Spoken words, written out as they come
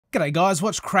G'day guys,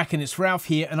 what's cracking? It's Ralph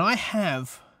here, and I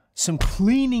have some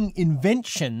cleaning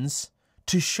inventions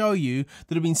to show you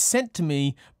that have been sent to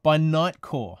me by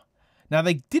Nitecore. Now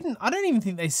I don't even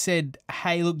think they said,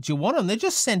 hey look, do you want them? They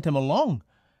just sent them along.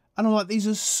 And I'm like, these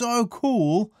are so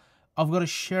cool, I've got to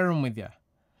share them with you.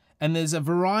 And there's a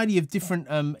variety of different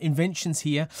inventions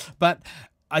here, but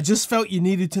I just felt you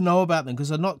needed to know about them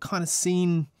because I've not kind of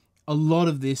seen a lot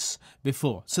of this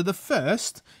before. So the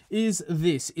first is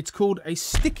this. It's called a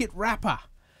stick-it wrapper.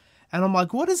 And I'm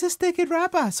like, what is a stick-it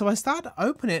wrapper? So I start to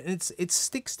open it and it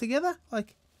sticks together.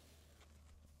 Like,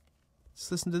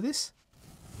 let's listen to this.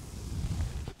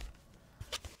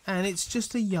 And it's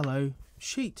just a yellow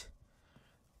sheet.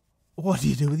 What do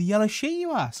you do with a yellow sheet,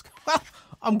 you ask? Well,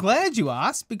 I'm glad you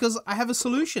asked because I have a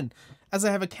solution. As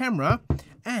I have a camera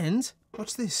and,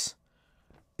 watch this.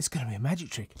 It's going to be a magic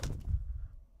trick.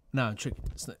 No, trick.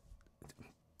 It's not.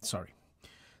 Sorry.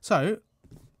 So,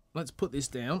 let's put this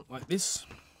down like this.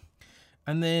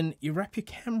 And then you wrap your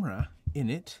camera in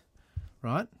it,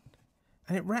 right?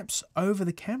 And it wraps over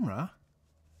the camera.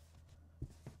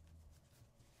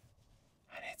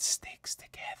 And it sticks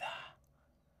together.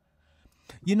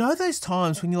 You know those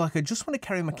times when you're like, I just want to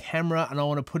carry my camera and I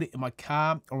want to put it in my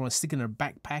car, or I want to stick it in a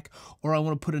backpack, or I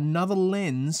want to put another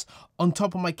lens on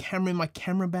top of my camera in my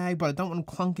camera bag, but I don't want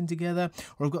them clunking together,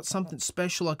 or I've got something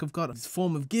special, like I've got a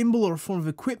form of gimbal or a form of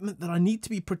equipment that I need to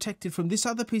be protected from this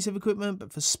other piece of equipment,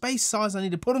 but for space size, I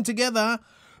need to put them together.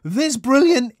 This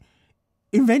brilliant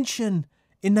invention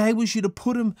enables you to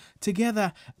put them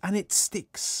together and it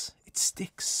sticks. It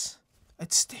sticks.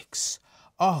 It sticks.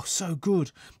 Oh, so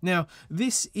good. Now,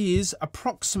 this is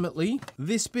approximately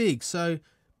this big, so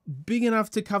big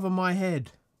enough to cover my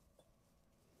head.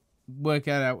 Work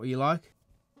that out what you like.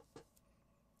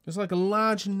 It's like a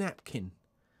large napkin.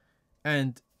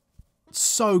 And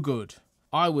so good.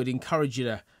 I would encourage you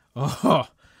to, oh,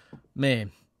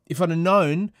 man. If I'd have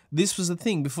known this was a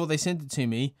thing before they sent it to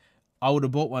me, I would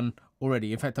have bought one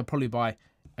already. In fact, I'd probably buy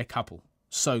a couple.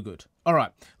 So good. All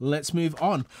right, let's move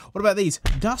on. What about these?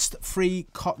 Dust-free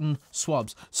cotton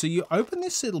swabs. So you open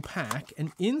this little pack,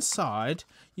 and inside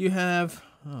you have,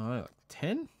 like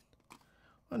 10?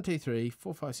 1, 2, 3,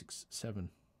 4, 5, 6, 7.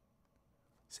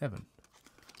 7.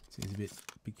 Seems a bit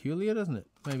peculiar, doesn't it?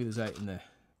 Maybe there's 8 in there.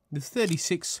 There's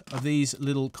 36 of these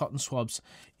little cotton swabs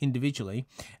individually.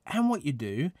 And what you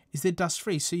do is they're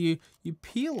dust-free. So you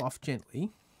peel off gently,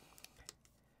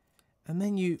 and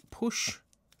then you push.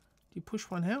 Do you push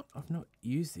one out? I've not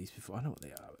used these before. I know what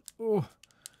they are. Oh,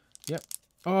 yep.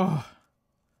 Oh.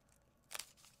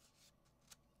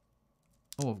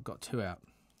 Oh, I've got 2 out.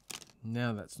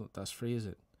 Now that's not dust free, is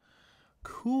it?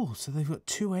 Cool. So they've got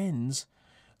 2 ends,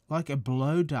 like a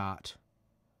blow dart.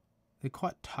 They're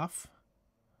quite tough.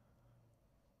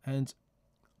 And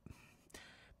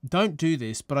don't do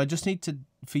this, but I just need to,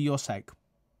 for your sake.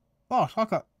 Oh,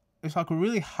 it's like a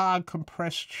really hard,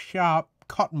 compressed, sharp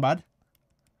cotton bud.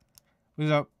 With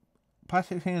a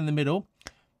plastic thing in the middle.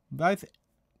 Both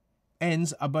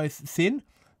ends are both thin.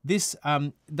 This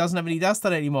doesn't have any dust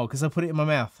on it anymore because I put it in my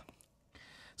mouth.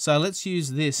 So let's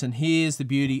use this, and here's the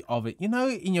beauty of it. You know,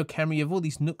 in your camera you have all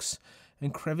these nooks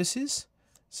and crevices.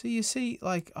 So you see,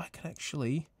 like, I can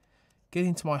actually get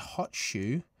into my hot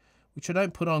shoe, which I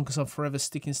don't put on because I'm forever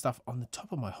sticking stuff on the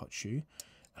top of my hot shoe,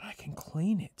 and I can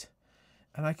clean it.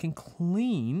 And I can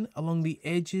clean along the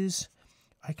edges.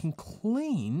 I can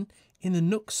clean in the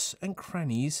nooks and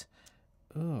crannies.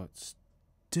 Oh, it's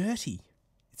dirty.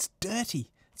 It's dirty.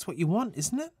 It's what you want,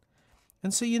 isn't it?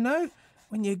 And so, you know,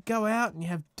 when you go out and you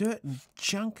have dirt and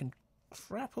junk and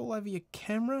crap all over your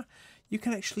camera, you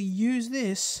can actually use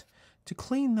this to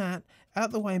clean that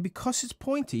out the way. And because it's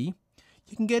pointy,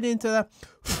 you can get into the...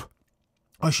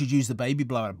 I should use the baby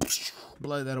blower.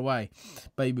 Blow that away.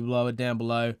 Baby blower down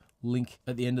below. Link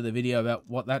at the end of the video about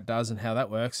what that does and how that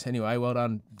works. Anyway, well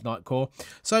done, Nitecore.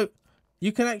 So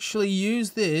you can actually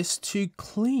use this to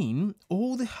clean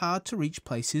all the hard to reach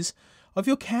places of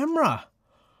your camera.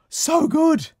 So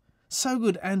good. So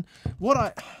good. And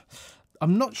what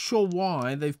I'm not sure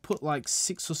why they've put like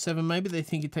 6 or 7, maybe they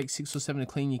think it takes 6 or 7 to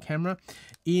clean your camera,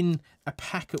 in a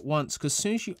pack at once, because as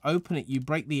soon as you open it, you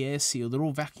break the air seal. They're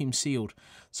all vacuum sealed.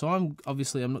 So I'm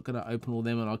not going to open all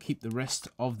them, and I'll keep the rest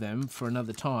of them for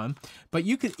another time. But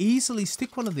you could easily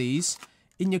stick one of these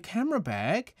in your camera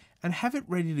bag and have it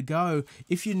ready to go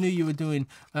if you knew you were doing,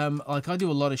 like I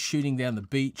do a lot of shooting down the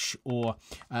beach, or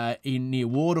in near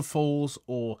waterfalls,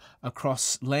 or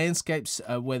across landscapes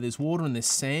where there's water and there's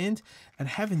sand, and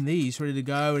having these ready to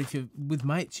go. And if you're with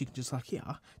mates, you can just like,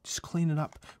 yeah, just clean it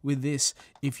up with this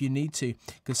if you need to,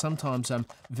 because sometimes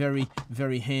very,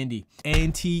 very handy.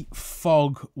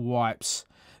 Anti-fog wipes.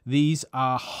 These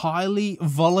are highly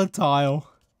volatile.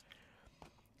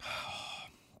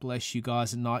 Bless you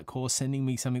guys at Nitecore sending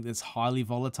me something that's highly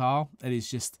volatile. That is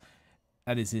just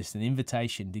an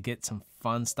invitation to get some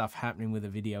fun stuff happening with a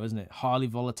video, isn't it? Highly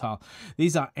volatile.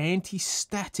 These are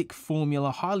anti-static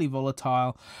formula, highly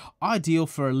volatile, ideal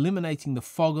for eliminating the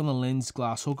fog on the lens,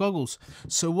 glass, or goggles.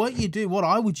 So what you do, what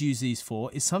I would use these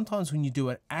for, is sometimes when you do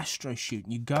an astro shoot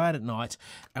and you go out at night,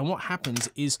 and what happens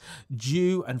is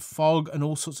dew and fog and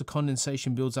all sorts of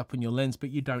condensation builds up on your lens, but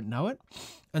you don't know it.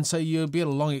 And so you'll be at a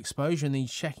long exposure and then you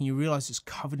check and you realize it's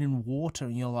covered in water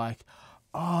and you're like,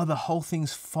 oh, the whole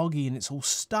thing's foggy and it's all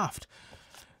stuffed.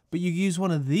 But you use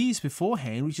one of these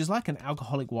beforehand, which is like an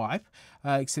alcoholic wipe,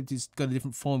 except it's got a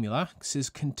different formula. It says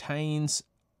contains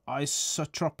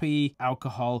isotropy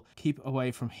alcohol, keep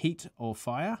away from heat or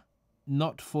fire,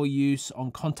 not for use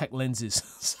on contact lenses.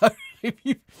 So if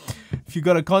you've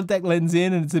got a contact lens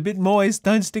in and it's a bit moist,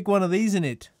 don't stick one of these in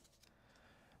it.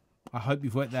 I hope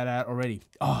you've worked that out already.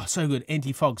 Oh, so good.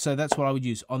 Anti-fog. So that's what I would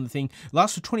use on the thing.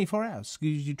 Lasts for 24 hours.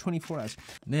 Gives you 24 hours.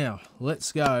 Now,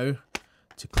 let's go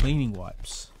to cleaning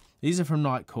wipes. These are from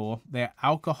Nitecore. They're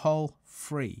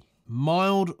alcohol-free.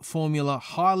 Mild formula,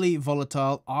 highly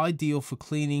volatile, ideal for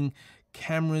cleaning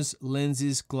cameras,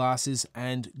 lenses, glasses,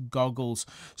 and goggles.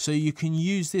 So you can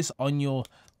use this on your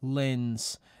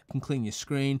lens. You can clean your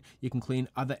screen, you can clean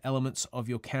other elements of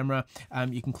your camera,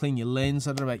 you can clean your lens.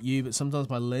 I don't know about you, but sometimes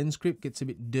my lens grip gets a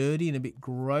bit dirty and a bit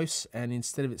gross, and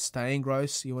instead of it staying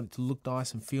gross, you want it to look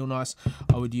nice and feel nice,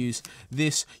 I would use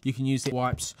this. You can use the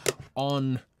wipes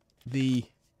on the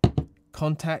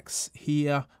contacts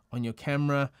here, on your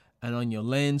camera, and on your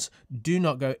lens. Do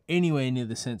not go anywhere near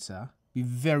the sensor. Be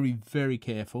very, very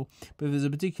careful. But if there's a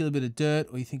particular bit of dirt,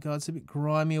 or you think, oh, it's a bit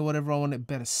grimy or whatever, I want it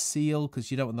better sealed because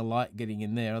you don't want the light getting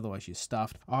in there, otherwise you're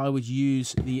stuffed, I would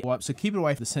use the wipe. So keep it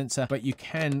away from the sensor, but you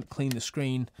can clean the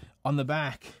screen on the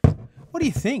back. What do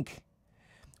you think?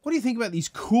 What do you think about these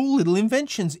cool little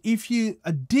inventions? If you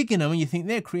are digging them and you think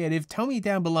they're creative, tell me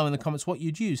down below in the comments what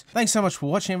you'd use. Thanks so much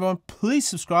for watching, everyone. Please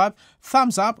subscribe,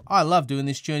 thumbs up. I love doing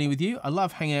this journey with you. I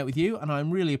love hanging out with you, and I'm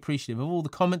really appreciative of all the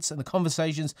comments and the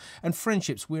conversations and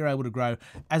friendships we're able to grow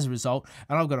as a result.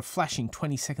 And I've got a flashing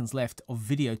 20 seconds left of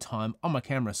video time on my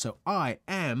camera, so I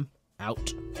am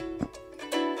out.